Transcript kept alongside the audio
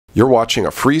You're watching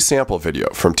a free sample video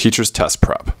from Teacher's Test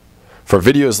Prep. For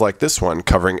videos like this one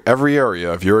covering every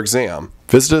area of your exam,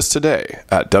 visit us today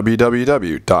at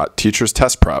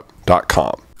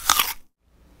www.teacherstestprep.com.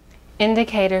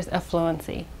 Indicators of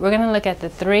fluency. We're going to look at the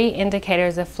 3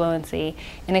 indicators of fluency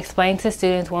and explain to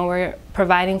students when we're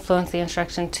providing fluency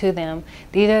instruction to them.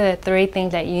 These are the 3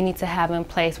 things that you need to have in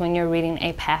place when you're reading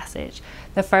a passage.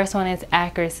 The first one is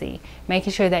accuracy,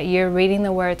 making sure that you're reading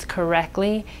the words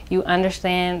correctly, you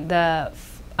understand the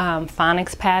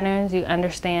phonics patterns, you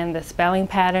understand the spelling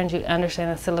patterns, you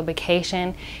understand the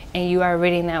syllabication, and you are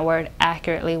reading that word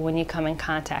accurately when you come in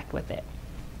contact with it.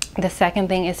 The second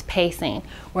thing is pacing.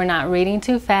 We're not reading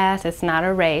too fast, it's not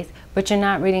a race, but you're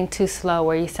not reading too slow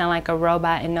where you sound like a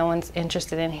robot and no one's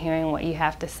interested in hearing what you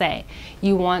have to say.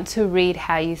 You want to read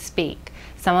how you speak.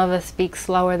 Some of us speak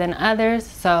slower than others,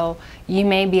 so you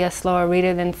may be a slower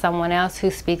reader than someone else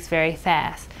who speaks very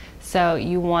fast. So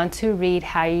you want to read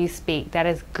how you speak. That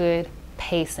is good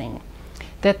pacing.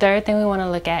 The third thing we want to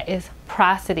look at is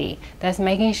prosody. That's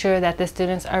making sure that the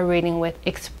students are reading with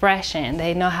expression.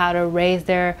 They know how to raise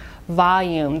their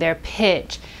volume, their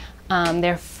pitch,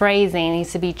 their phrasing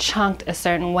needs to be chunked a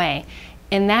certain way.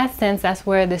 In that sense, that's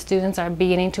where the students are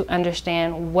beginning to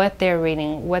understand what they're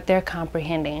reading, what they're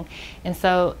comprehending. And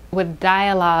so with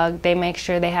dialogue, they make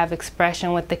sure they have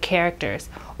expression with the characters.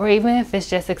 Or even if it's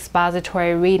just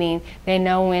expository reading, they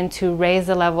know when to raise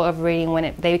the level of reading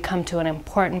when they come to an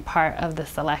important part of the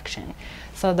selection.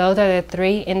 So those are the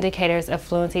 3 indicators of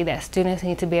fluency that students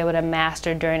need to be able to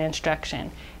master during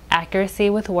instruction. Accuracy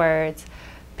with words,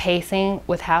 pacing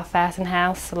with how fast and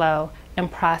how slow, and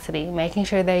prosody, making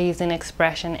sure they're using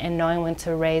expression and knowing when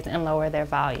to raise and lower their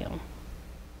volume.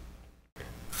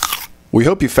 We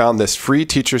hope you found this free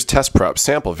Teacher's Test Prep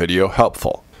sample video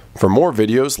helpful. For more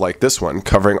videos like this one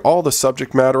covering all the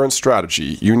subject matter and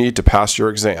strategy you need to pass your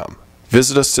exam,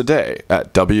 visit us today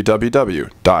at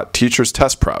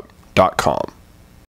www.teacherstestprep.com.